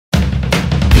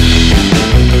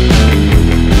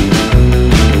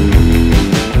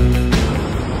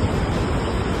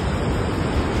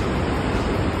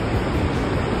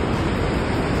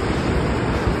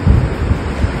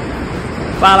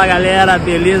Fala galera,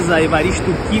 beleza?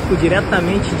 Evaristo, Kiko,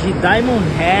 diretamente de Diamond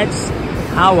Heads,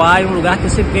 Hawaii, um lugar que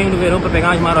eu sempre venho no verão para pegar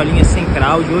umas marolinhas sem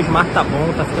crowd. Hoje o mar tá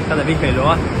bom, tá ficando cada vez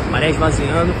melhor, maré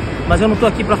esvaziando, mas eu não tô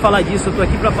aqui para falar disso, eu tô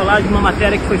aqui para falar de uma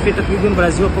matéria que foi feita comigo no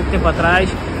Brasil há pouco tempo atrás.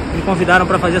 Me convidaram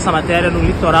para fazer essa matéria no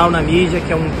Litoral, na Mídia,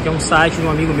 que é um site de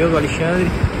um amigo meu, do Alexandre.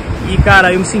 E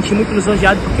cara, eu me senti muito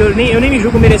lisonjeado porque eu nem me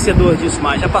julgo merecedor disso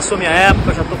mais. Já passou minha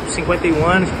época, já tô com 51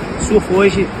 anos, surfo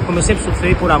hoje como eu sempre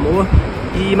surfei, por amor.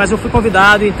 Mas eu fui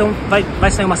convidado, então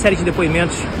vai sair uma série de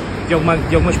depoimentos de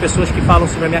algumas pessoas que falam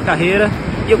sobre a minha carreira.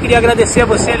 E eu queria agradecer a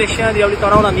você, Alexandre, e ao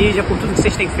Litoral na Mídia por tudo que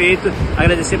vocês têm feito.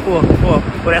 Agradecer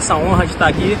por essa honra de estar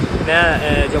aqui,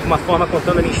 né, de alguma forma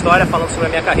contando a minha história, falando sobre a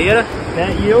minha carreira,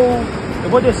 né. E eu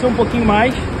vou descer um pouquinho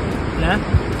mais, né.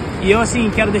 E eu,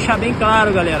 assim, quero deixar bem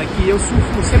claro, galera, que eu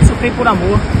sempre surfei por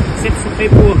amor, sempre surfei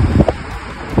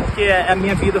porque a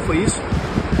minha vida foi isso.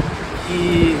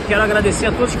 E quero agradecer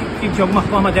a todos que de alguma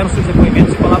forma deram seus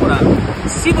depoimentos e colaboraram.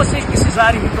 Se vocês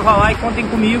precisarem vir para o Hawaii, contem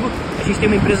comigo. A gente tem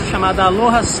uma empresa chamada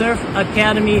ALOHA Surf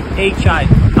Academy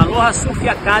HI. ALOHA Surf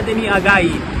Academy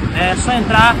HI. É só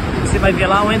entrar, você vai ver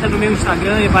lá, ou entra no meu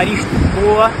Instagram, Evaristo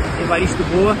Boa,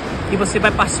 e você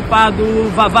vai participar do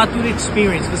Vavatur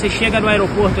Experience. Você chega no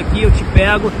aeroporto aqui, eu te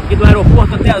pego, e do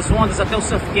aeroporto até as ondas, até o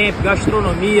surf camp,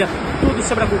 gastronomia, tudo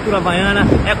sobre a cultura havaiana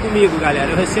é comigo, galera.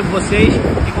 Eu recebo vocês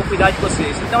e vou cuidar de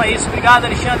vocês. Então é isso, obrigado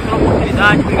Alexandre pela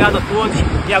oportunidade, obrigado a todos.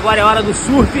 E agora é hora do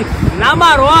surf na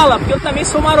marola, porque eu também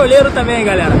sou marolheiro também,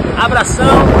 galera. Abração,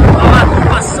 vamos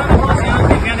lá, passando a